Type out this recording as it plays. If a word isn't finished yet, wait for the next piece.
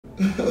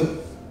She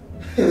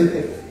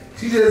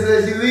just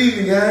said she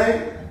leaving,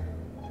 gang.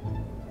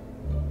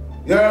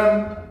 You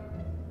heard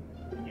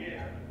me?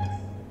 Yeah.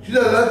 She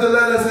just left the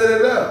letter and said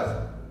it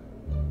left.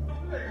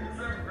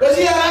 But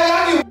she had like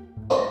I give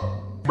a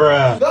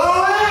bruh.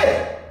 Go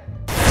ahead.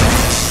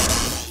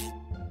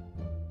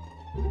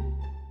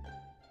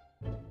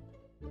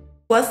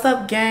 What's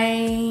up,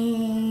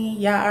 gang?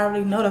 Y'all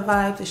already know the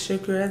vibes. It's your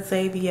girl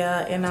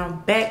Xavier, and I'm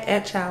back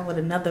at y'all with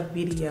another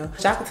video.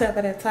 Y'all can tell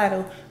by that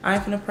title, I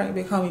ain't finna prank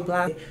Big Homie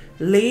Block.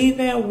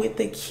 Leaving with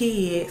the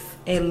kids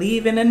and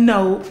leaving a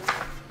note.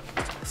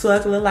 So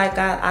it look like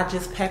I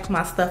just packed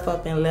my stuff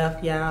up and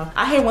left, y'all.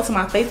 I had went to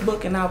my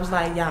Facebook and I was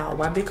like, y'all,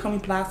 why Big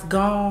Homie Block's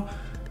gone?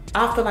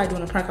 I feel like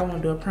doing a prank. I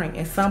want to do a prank.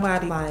 And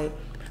somebody like,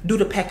 do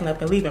the packing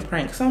up and leaving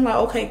prank. So I'm like,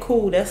 okay,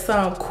 cool. That's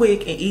something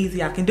quick and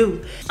easy I can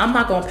do. I'm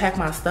not gonna pack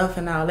my stuff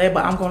and all that,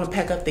 but I'm gonna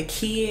pack up the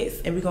kids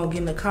and we're gonna get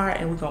in the car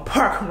and we're gonna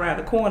park around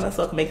the corner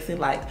so it makes it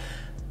like,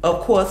 of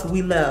course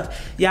we left.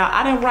 Y'all,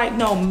 I didn't write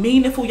no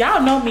meaningful,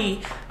 y'all know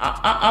me.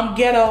 I'm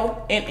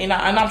ghetto and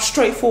I'm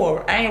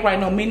straightforward. I ain't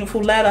write no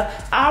meaningful letter.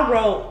 I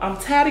wrote, I'm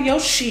tired of your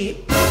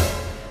shit.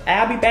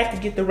 I'll be back to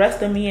get the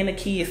rest of me and the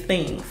kids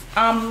things.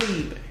 I'm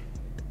leaving.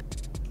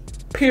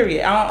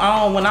 Period.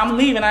 When I'm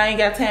leaving, I ain't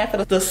got time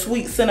for the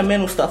sweet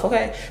sentimental stuff.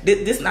 Okay,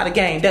 this not a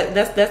game.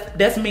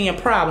 That's me and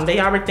problem. They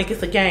already think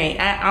it's a game.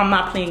 I'm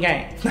not playing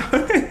games.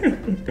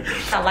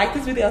 I like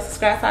this video,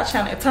 subscribe to our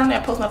channel, and turn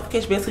that post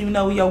notification bell so you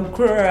know your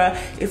girl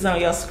is on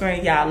your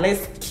screen. Y'all,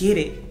 let's get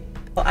it.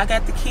 Well, I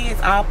got the kids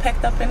all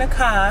packed up in the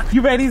car.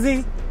 You ready,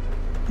 Z?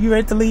 You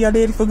ready to leave your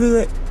daddy for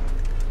good?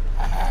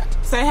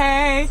 Say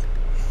hey.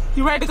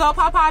 You ready to go,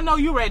 Papa? I know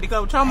you ready to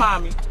go with your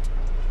mommy.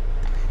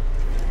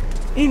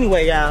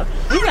 Anyway, y'all,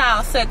 we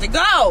all set to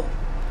go.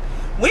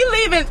 We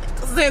leaving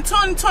in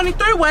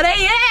 2023 where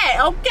they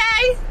at,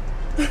 okay?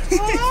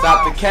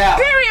 Stop the cap.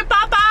 Period,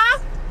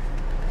 Papa.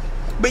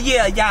 But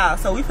yeah, y'all,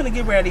 so we finna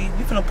get ready.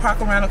 We finna park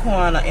around the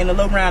corner in a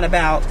little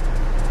roundabout.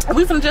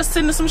 We finna just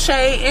sit in some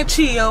shade and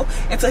chill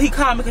until he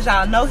call me, because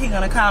y'all know he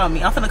gonna call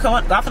me. I'm finna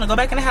go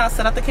back in the house,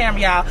 set up the camera,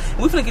 y'all.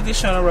 We finna get this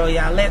show on the road,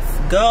 y'all. Let's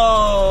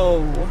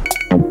go.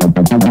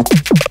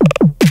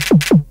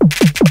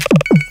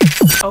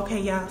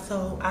 Okay, y'all,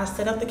 so I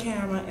set up the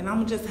camera and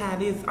I'm just have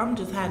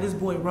this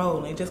boy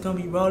rolling. Just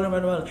gonna be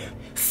rolling.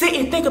 Sit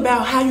and think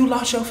about how you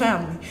lost your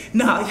family.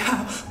 Nah,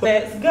 y'all,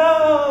 let's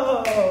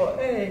go.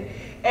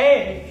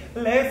 Hey,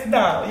 let's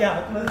go,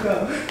 y'all, let's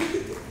go.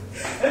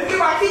 Let's get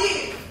my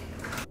kids.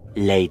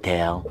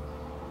 Later.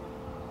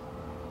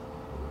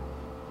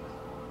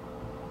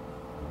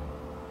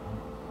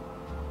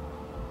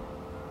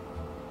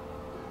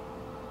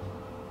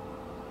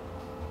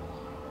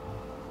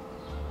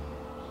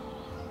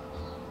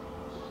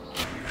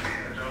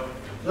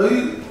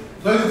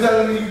 So you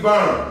telling me you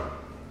burn?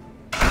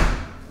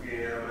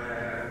 Yeah,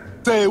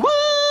 man. Say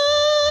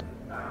what?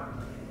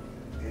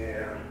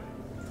 Yeah.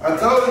 I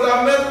told you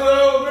I messed with an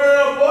old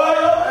girl, boy.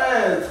 Your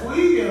ass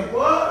tweaking,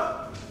 boy.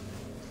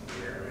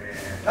 Yeah, man.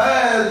 I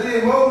ass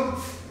did more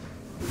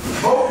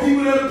people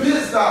in the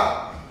pit stop.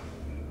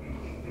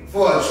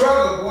 For a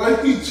trucker, boy.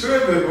 You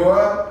tripping,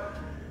 boy.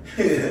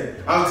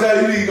 I'm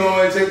telling you, you go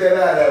and check that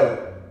out, though.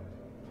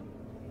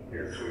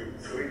 Yeah,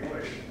 sweet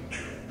boy.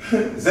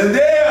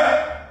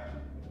 Zendaya!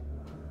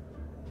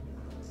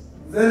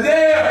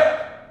 Zendaya!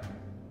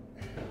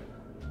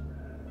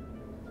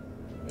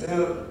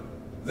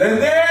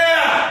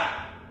 Zendaya!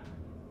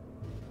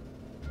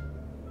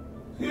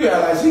 She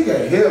act like she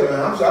can't hear, man.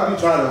 I be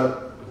trying to.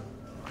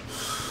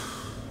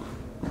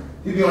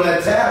 You be on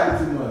that tablet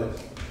too much.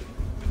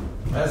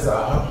 That's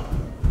all.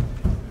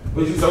 So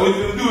what you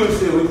gonna do and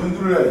shit? What you gonna do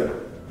today?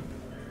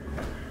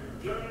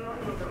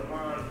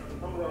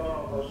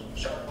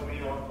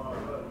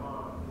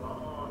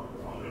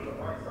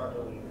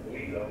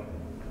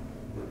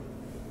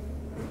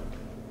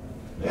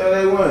 Yeah,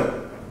 they went.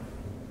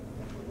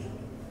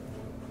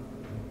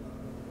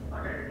 I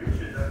can't do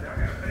shit. I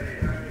gotta pay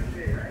it. I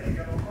ain't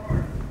got no car.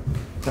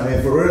 I mean,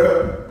 for real?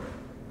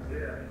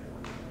 Yeah.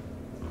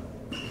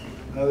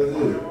 How they do?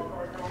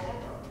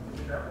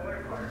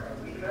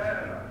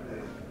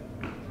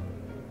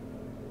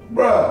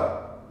 Bruh.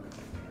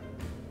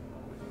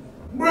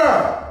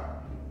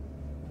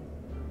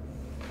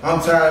 I'm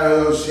tired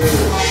of your shit.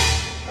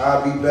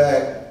 I'll be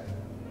back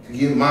to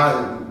get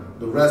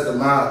the rest of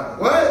my,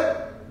 what?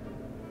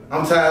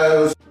 I'm tired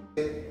of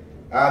your shit.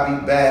 I'll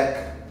be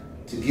back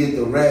to get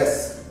the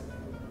rest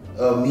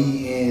of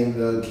me and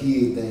the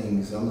kid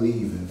things. I'm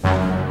leaving.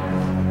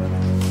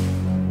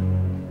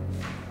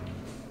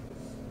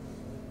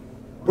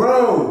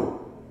 Bro.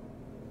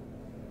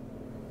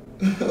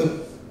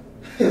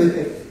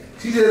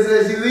 She just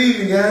said she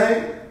leaving,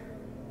 gang.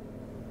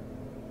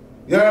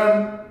 You heard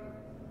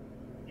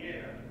me?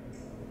 Yeah.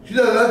 She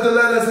just left the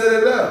letter and said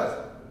it left.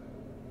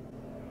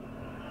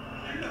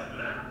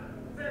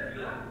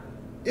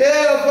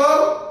 Yeah,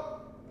 folks.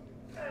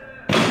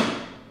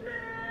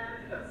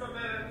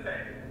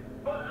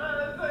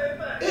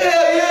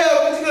 Yeah,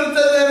 but you gonna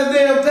tell that in a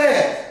damn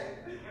text.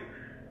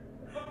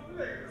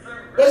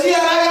 But she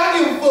act like I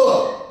give a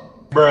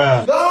fuck.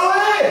 Bruh. Go ahead.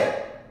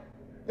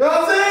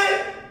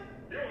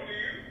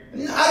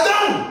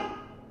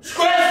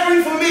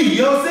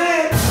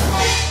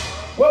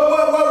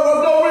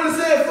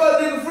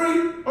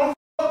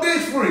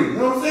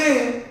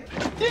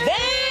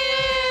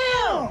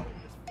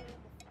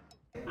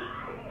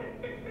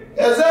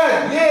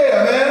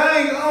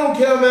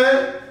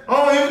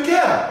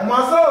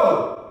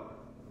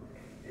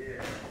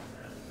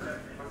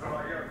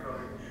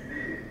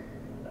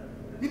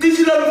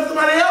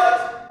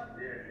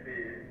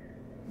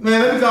 Man,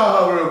 let me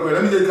call her real quick.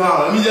 Let me just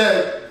call her.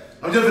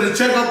 I'm just gonna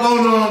check up on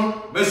them,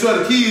 make sure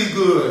the key is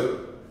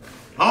good.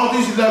 I don't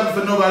think she's left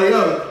for nobody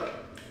else.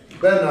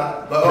 Better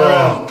not. But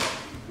I'm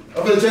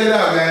gonna check it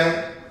out,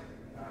 man.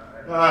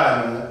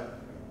 Alright, man.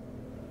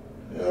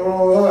 What's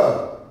wrong with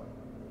her?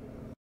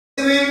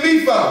 What leave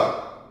me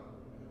for?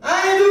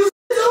 I ain't do shit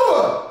to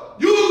her.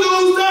 You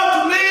do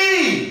stuff to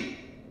me.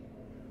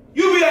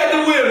 You be at the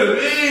wheel of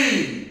me.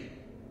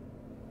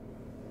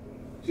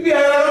 She be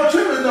acting like I'm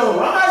tripping though.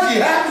 I'm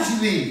actually happy she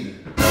leaving.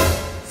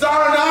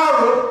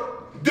 Sayonara.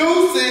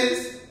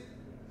 Deuces.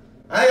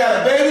 I ain't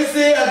got to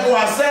babysit. I go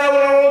outside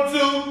when I want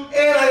to.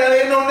 And I got to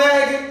ain't no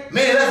nagging.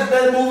 Man, that's the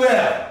better move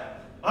out.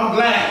 I'm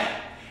glad.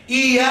 I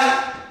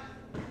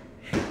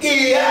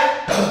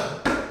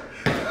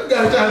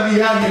gotta try to be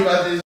happy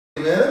about this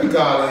shit, man. Let me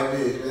call that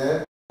bitch,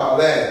 man. Call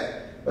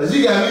that. But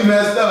she got me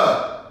messed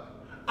up.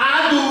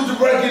 I do the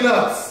breaking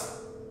ups.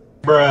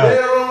 Bruh.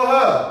 What's wrong with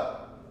her?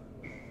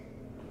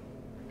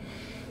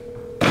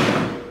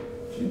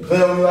 She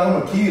playing with me like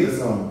I'm a kid or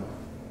something.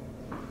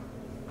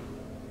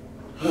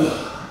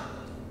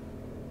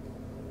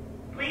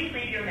 Please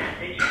leave your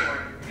message for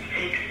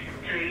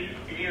 630.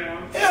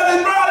 Hell,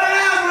 they brought that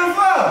answer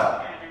for.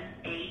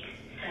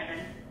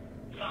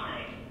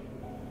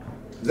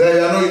 7875.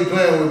 Zay, I know you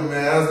playing with me,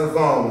 man. Answer the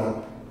phone, man.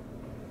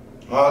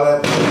 All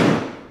that.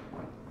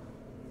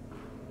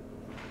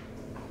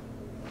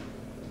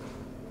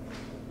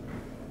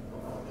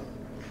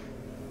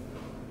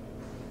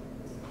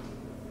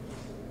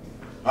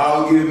 I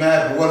will get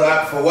mad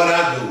for what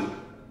I do.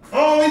 I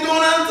don't be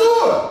doing nothing to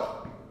her.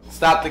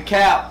 Stop the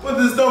cap. Put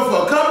this stuff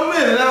for a couple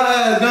minutes, I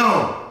ass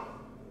gone.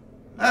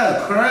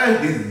 That's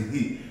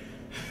crazy.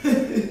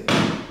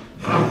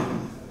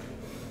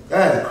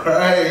 That's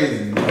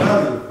crazy.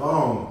 How's the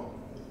phone?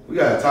 We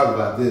gotta talk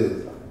about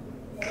this.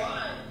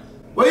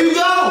 Where you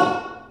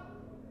go?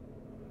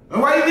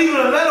 And why you leaving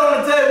a letter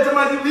on the table talking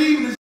about you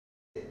leaving this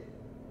shit?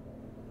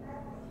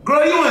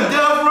 Girl, you in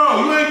death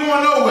row. You ain't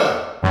going nowhere.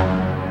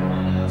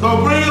 So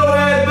bring your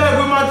ass back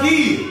with my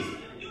kids.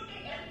 You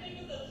think everything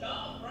is a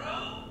joke, bro?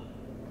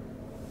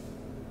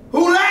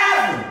 Who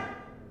laughing?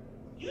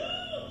 You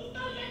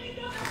don't let me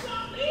know that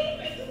y'all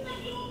leaving. You think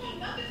you don't take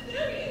nothing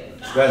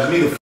serious. Scratching me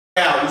the f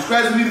out. You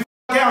scratching me the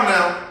f out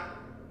now.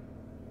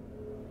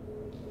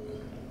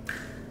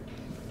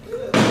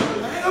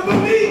 Hang up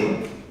with me.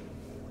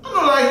 I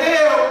know like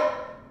hell.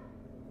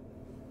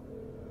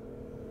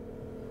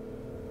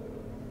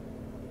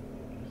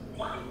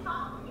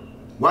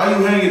 Why you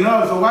hanging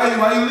up? So why you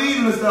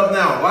leaving and stuff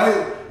now? Why you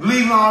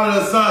leaving all of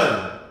a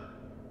sudden?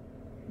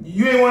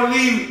 You ain't want to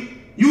leave.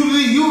 You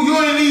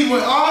ain't leave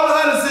with all the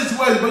other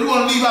situations, but you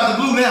want to leave out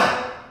the blue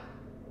now.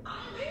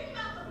 I'm leaving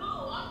out the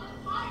blue. I'm just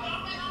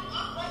tired.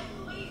 I'm ready to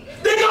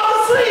leave. Then go to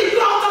sleep. You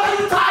don't talk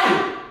you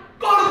tired.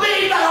 Go to bed.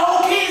 You got a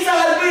whole king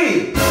size bed.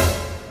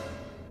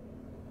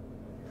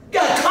 You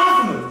got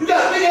confidence. You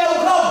got a big old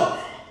cover.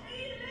 Let me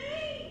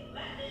leave.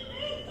 Let me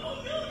leave.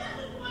 Don't you? That's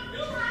what you want to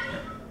do, right?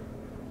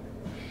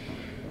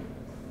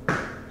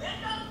 There's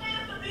no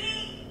chance to be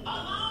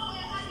alone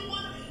and how you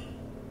want to be.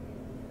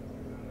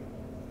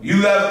 You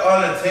left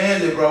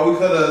unattended, bro. We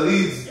could have at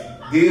least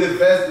did it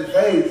face to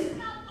face. That's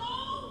not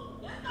cool.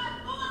 That's not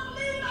cool. I'm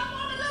leaving. I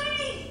want to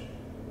leave.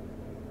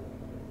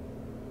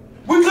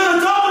 We could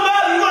have talked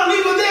about it. You want to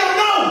leave a damn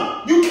no.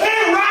 You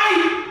can't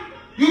write.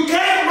 You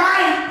can't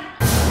write.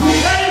 You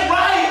can't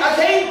write. I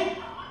can't.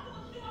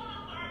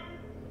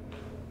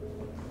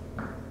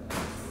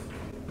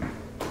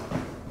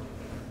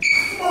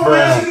 Come on,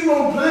 man. You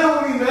gonna play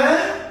with me, man?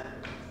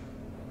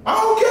 I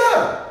don't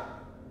care.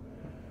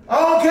 I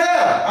don't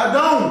care. I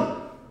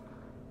don't.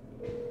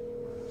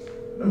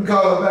 Let me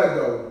call her back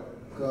though.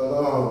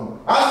 Cause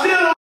I still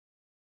don't.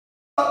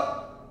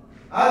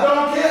 I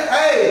don't care.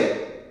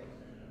 Hey,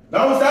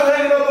 don't stop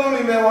hanging up on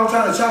me, man. While I'm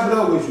trying to chop it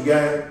up with you,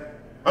 gang.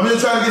 I'm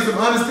just trying to get some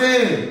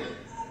understanding.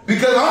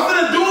 Because I'm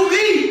gonna do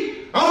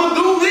me. I'm gonna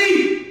do me.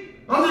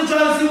 I'm just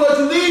trying to see what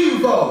you leaving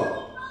for.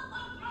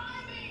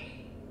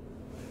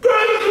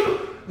 Girl, you can.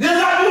 Just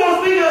like you on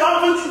speaker,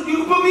 you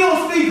can put me on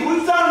speaker. What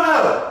you talking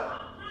about?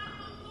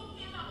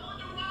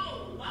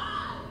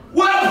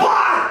 What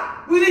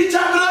part? We need to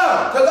chop it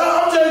up. Because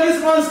I'm trying to get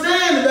some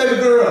understanding, baby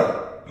girl.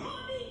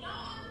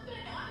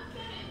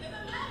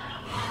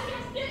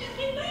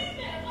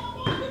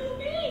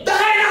 That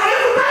ain't no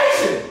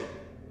information.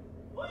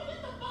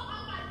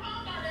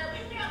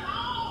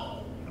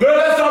 Girl,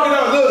 let's talk it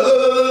out.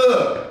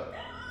 Look.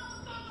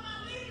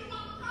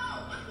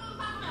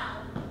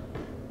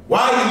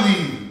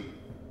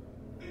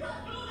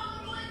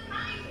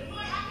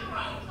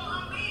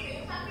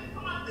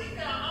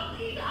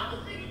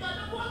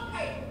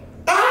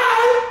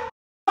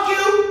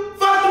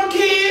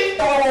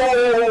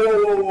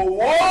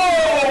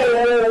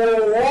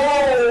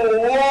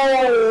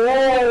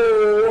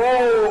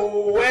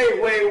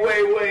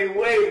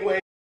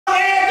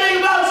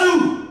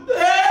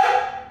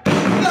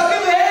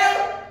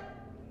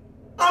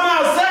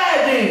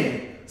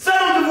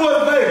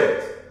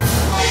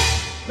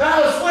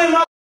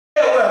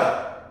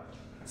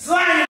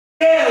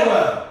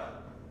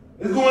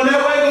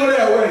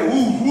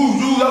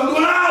 I'm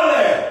doing all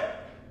that.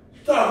 What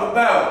you talking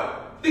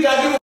about? Think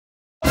I give a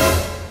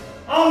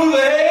I don't give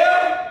a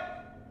hell.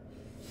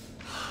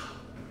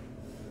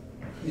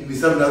 Need me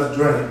something else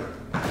to drink.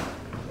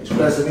 It's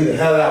stressing me the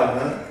hell out,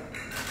 man.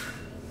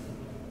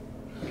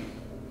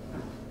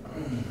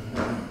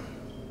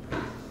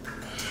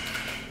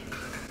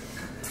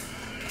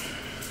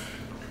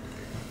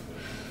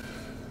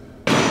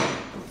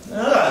 I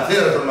gotta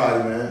tell somebody,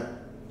 man.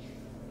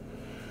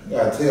 I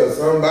gotta tell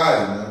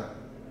somebody, man.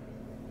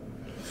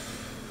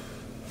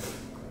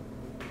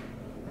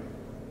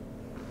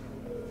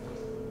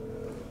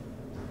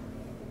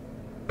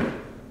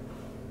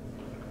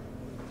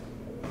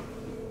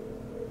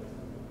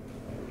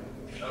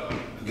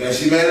 Guess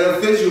she made it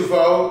official,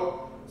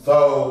 folks.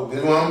 So, this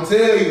is what I'm gonna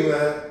tell you,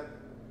 man.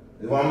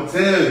 This is what I'm gonna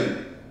tell you.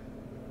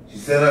 She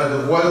set up the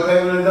voice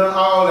payment and done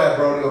all that,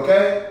 Brody,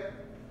 okay?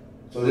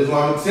 So, this is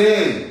what I'm gonna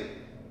tell you.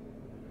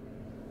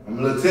 I'm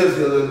a little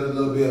tipsy a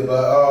little bit,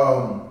 but,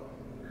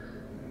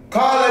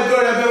 call that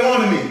girl that been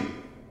wanting me.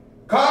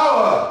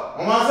 Call her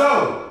on my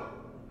soul.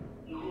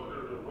 You going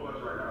through the divorce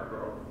right now,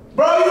 bro.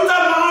 Bro, you talking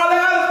about all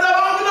that other stuff?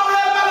 I don't know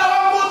that about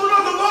I'm going through no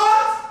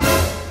divorce.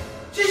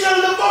 She should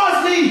divorce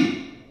me.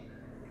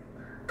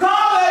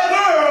 Call that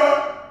girl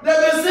that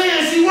been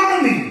saying she want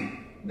me.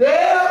 The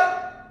hell?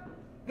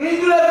 Can you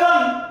do that for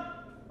me?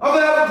 I'm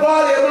gonna have a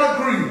party at my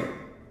crib.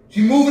 She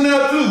moving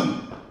out too.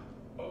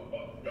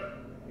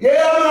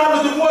 Yeah, I'm gonna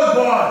have a divorce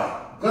party.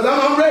 Cause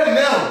I'm ready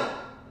now.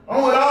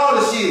 I'm with all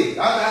the shit.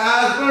 I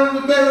experiment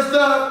with better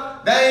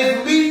stuff. That ain't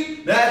for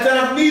me. That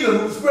time for me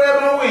to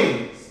spread my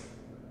wings.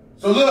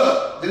 So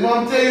look, this is what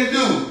I'm telling you to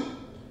do.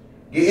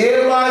 Get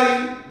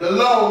everybody the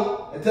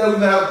low and tell them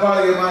to have a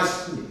party at my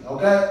shit,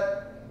 okay?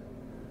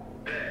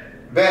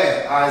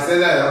 Bad. All right, say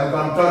that.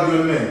 I'm talking to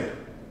you in a minute.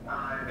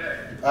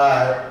 All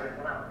right.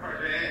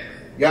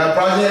 Y'all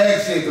Project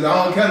X shit, because I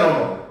don't care no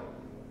more.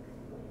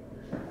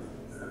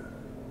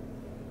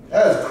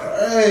 That's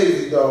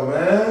crazy, though,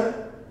 man.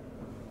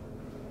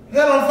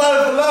 Hell don't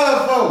fight for love,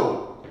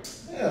 folks.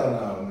 Hell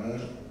no, man.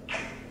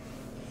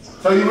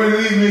 So you ready to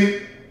leave me?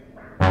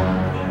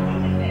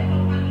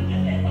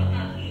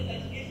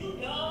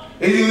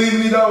 Is you leaving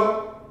me,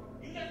 though?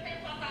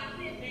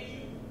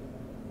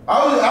 I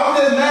was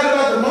just mad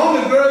about the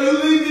moment, girl. You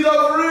leave me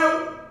though for real?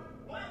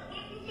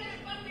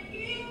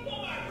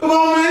 Come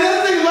on, man.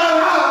 Let's think about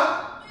it out.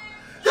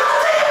 Y'all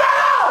think about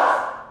it out.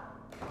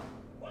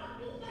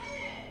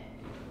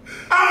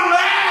 I'm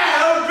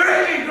mad. I'm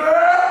drinking,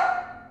 girl.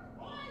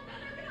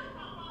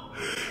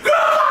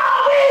 Girl, call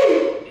me.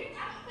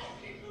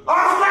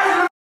 I'm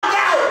smashing the fuck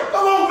out.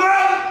 Come on,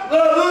 girl.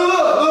 Look.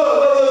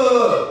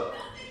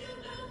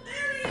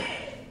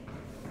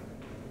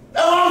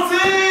 That's what I'm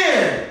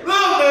saying.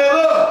 Look, man,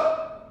 look.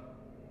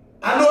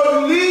 I know if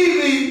you leave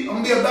me, I'm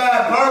gonna be a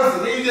bad person.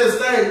 Then you just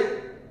stay.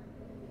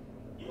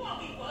 You want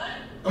me what?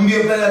 I'm gonna be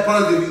a bad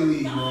person if you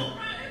leave, man.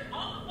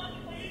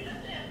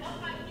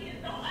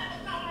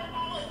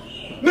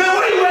 Man,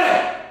 where you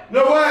at? You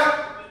know what?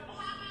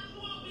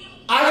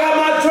 I got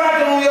my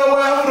tractor on your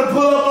way. I'm gonna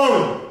pull up on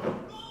him.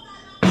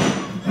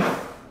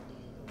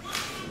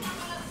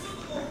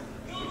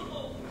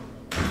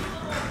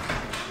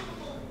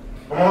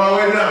 I'm on my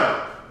way now.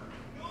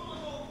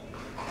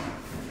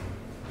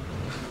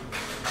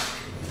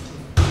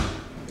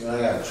 I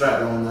got a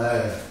tractor on my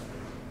ass.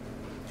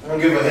 I don't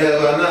give a hell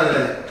about none of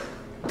that.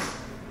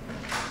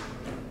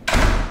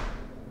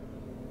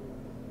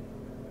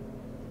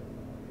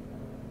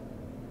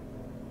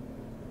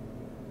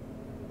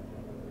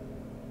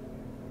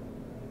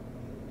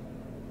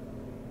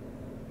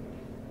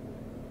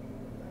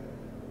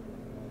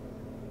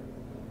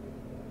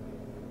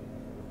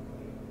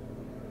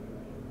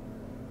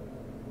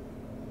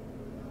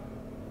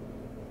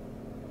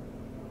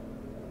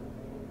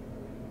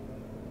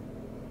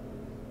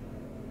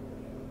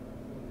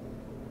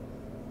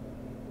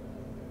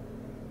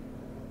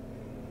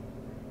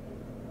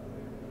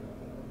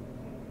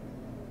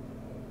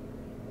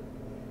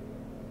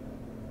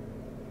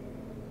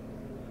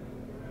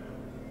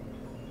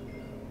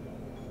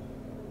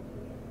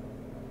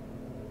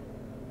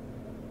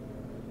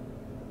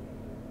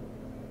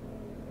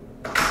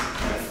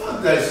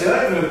 That shit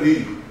ain't gonna be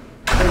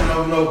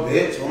no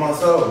bitch on my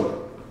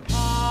soul.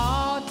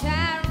 Oh,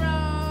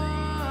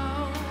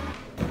 Tyrone.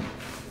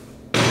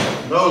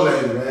 No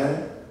lady,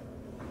 man.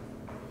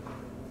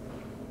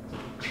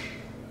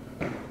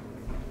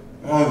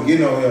 I don't even get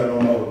no here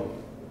no more.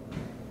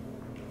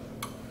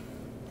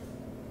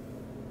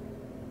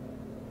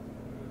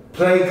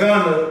 Play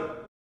gunner.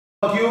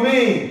 Fuck you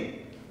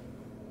mean?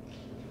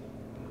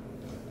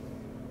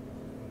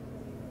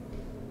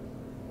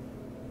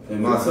 Play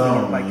my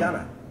song. By man.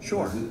 Gunna.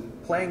 Sure.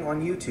 Playing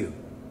on YouTube.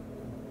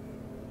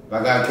 If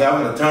I got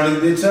Calvin to turn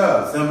this bitch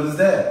up. Simple as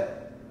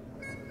that.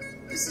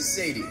 This is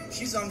Sadie.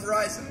 She's on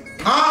Verizon.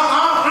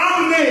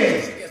 I'm the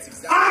man. She gets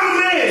exactly I'm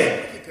the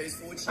man. She pays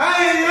for what she You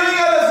ain't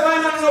gotta explain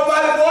nothing to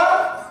nobody,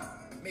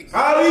 boy.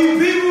 All these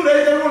people,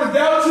 they want to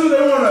doubt you.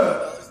 They want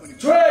to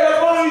trade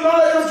up on you. Don't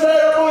let them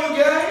trade up on you,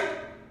 gang.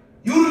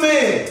 You the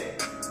man.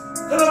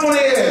 Put up on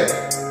their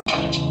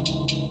ass.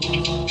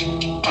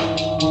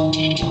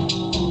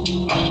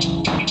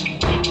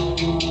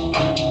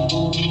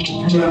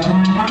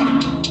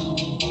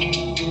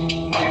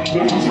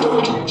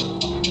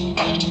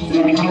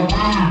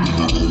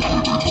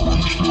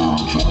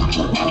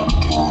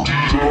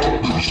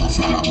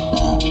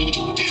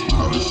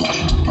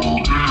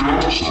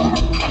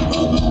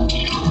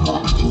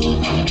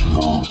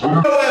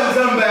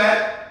 Come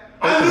back.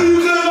 I knew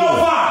you couldn't go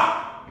far.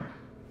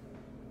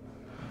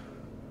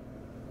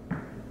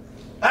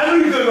 I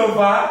knew you couldn't go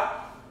far.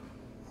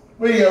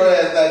 Where your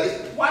ass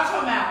like? Watch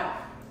your mouth.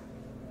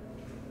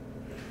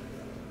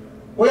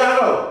 Where y'all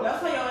go?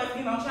 That's why your ass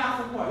get on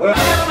child support. Where?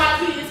 That's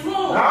my kids. Move.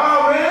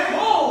 Oh man.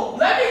 Move.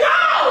 Let me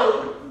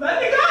go.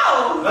 Let me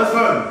go. That's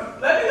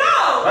funny. Let me go.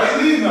 Why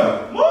you leaving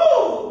though?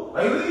 Move.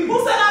 Why you leaving? Who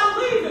said I was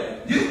leaving?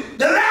 You,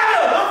 the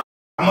ladder.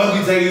 I must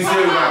be taking you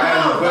serious when I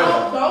ask you a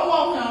question. Don't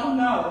want him.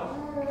 No.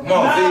 Come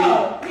on,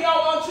 No. He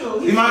don't want you.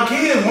 see, my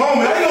kids want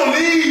me. They gonna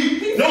leave.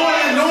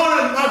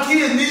 Knowing my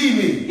kids need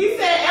me. He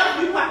said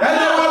everybody. That's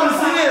not what I'm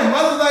saying.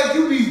 Mother's like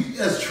you be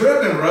just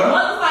tripping, bro.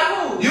 Mother's like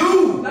who?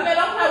 You. No, they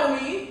don't play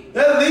with me.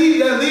 That leave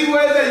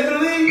where is that? You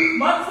can leave?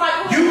 Mother's like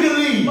who? You can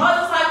leave.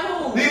 Mother's like who?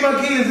 Leave my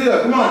kids here.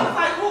 Come on. Mother's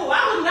like who?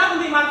 I would never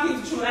leave my kids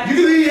with you. You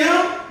can leave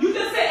him. You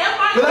just said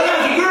everybody. But I got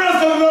some girls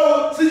coming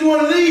over since you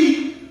want to leave.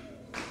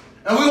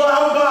 And we gonna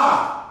have a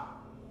bar.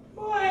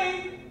 Boy,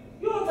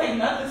 you don't take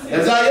nothing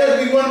serious. As I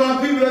ever be one of my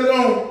people that's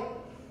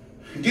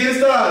gonna get it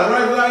started,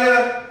 right? Right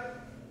here.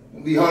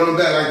 Be holding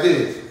back like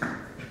this.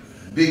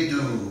 Big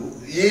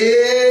dude.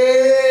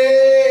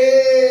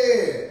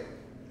 Yeah.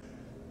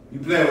 You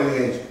playing with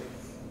me, ain't you?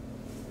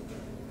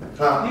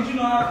 Huh? Did you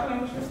know I was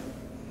playing with you?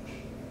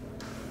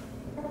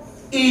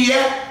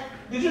 Yeah.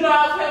 Did you know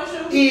I was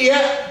playing with you?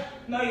 Yeah.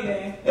 No, you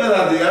didn't. Yes,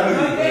 I did. I knew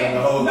No, you you were playing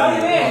the whole didn't. No,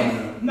 you time.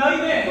 didn't. No, you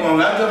didn't. Come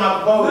on, I took my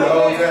proposal the No, you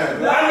whole didn't.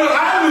 time. No,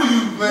 I knew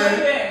you No, you playing.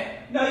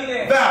 didn't. No, you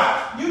didn't.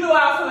 Vouch. You knew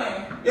I was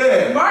playing.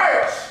 Yeah.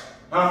 Merch.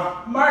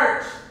 Huh?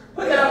 Merch.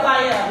 Put that up like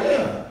that.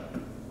 Yeah.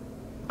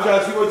 I'm trying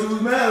to see what you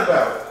was mad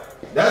about.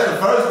 That's the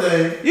first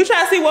thing. You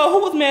trying to see who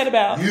was mad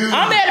about? You.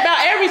 I'm mad about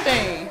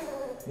everything.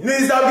 You need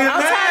to stop getting I'm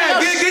mad. tired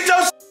of- Get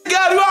your shit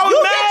together. You always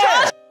You mad. get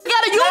your shit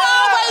together. You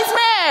always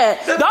mad.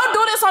 Don't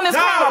do this on this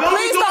camera.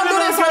 Please don't do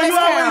this on this You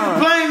always camera.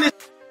 complain this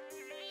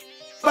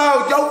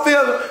about your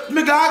feelings.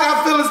 Nigga, I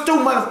got feelings too,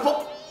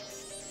 motherfucker.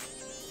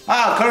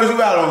 I'll curse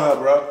you out on her,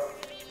 bro.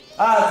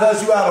 I'll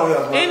cuss you out on her,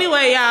 bro.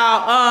 Anyway,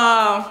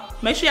 y'all,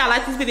 make sure y'all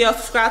like this video,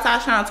 subscribe to our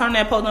channel, turn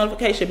that post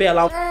notification bell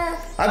on.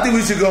 I think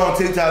we should go on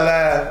TikTok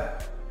Live.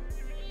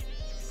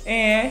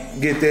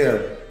 And Get there.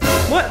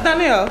 what,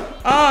 Danielle?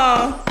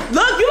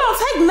 Look, you don't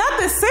take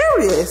nothing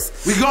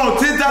serious. We go on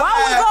TikTok Live.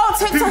 Why we go on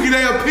TikTok? People get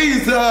their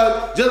opinions to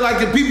us, just like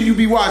the people you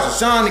be watching.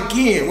 Sean and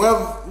Ken.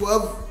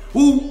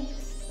 Who?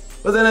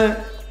 What's that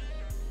name?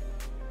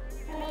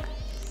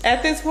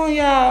 At this point,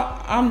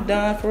 y'all, I'm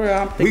done for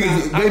real.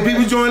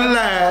 People join the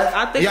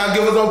live. Y'all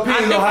give us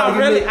opinions on how to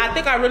get I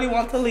think I really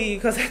want to leave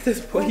because at this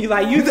point, you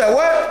You said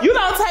what? you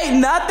don't take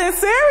nothing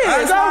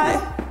serious. I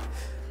don't.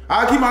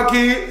 I'll keep my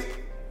kids.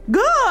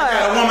 Good. I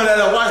got a woman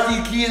that'll watch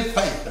these kids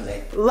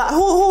faithfully.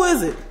 Who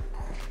is it?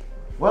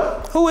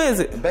 What? Who is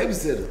it?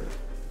 Babysitter.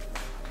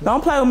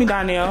 Don't play with me,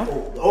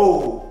 Danielle.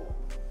 Oh.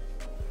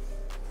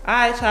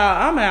 Alright, y'all,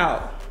 I'm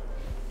out.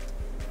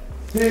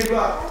 10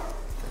 o'clock.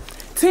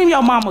 Team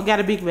your mama got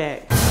a big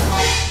bag.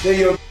 Then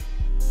your